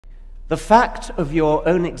The fact of your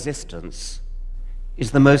own existence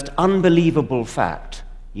is the most unbelievable fact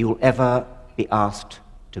you'll ever be asked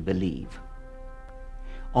to believe.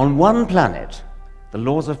 On one planet, the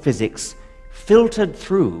laws of physics filtered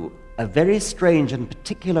through a very strange and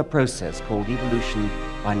particular process called evolution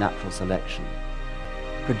by natural selection,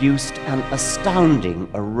 produced an astounding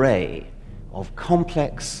array of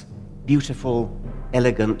complex, beautiful,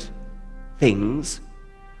 elegant things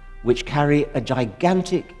which carry a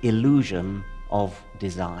gigantic illusion of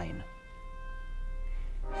design.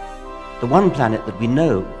 The one planet that we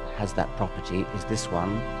know has that property is this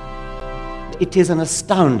one. It is an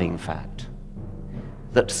astounding fact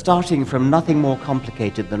that starting from nothing more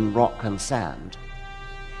complicated than rock and sand,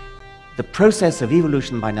 the process of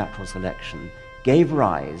evolution by natural selection gave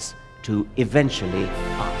rise to eventually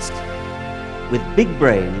us, with big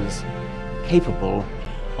brains capable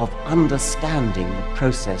of understanding the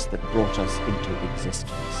process that brought us into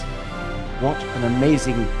existence. What an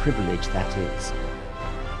amazing privilege that is.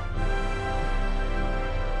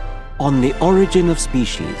 On the Origin of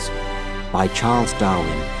Species by Charles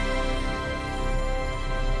Darwin.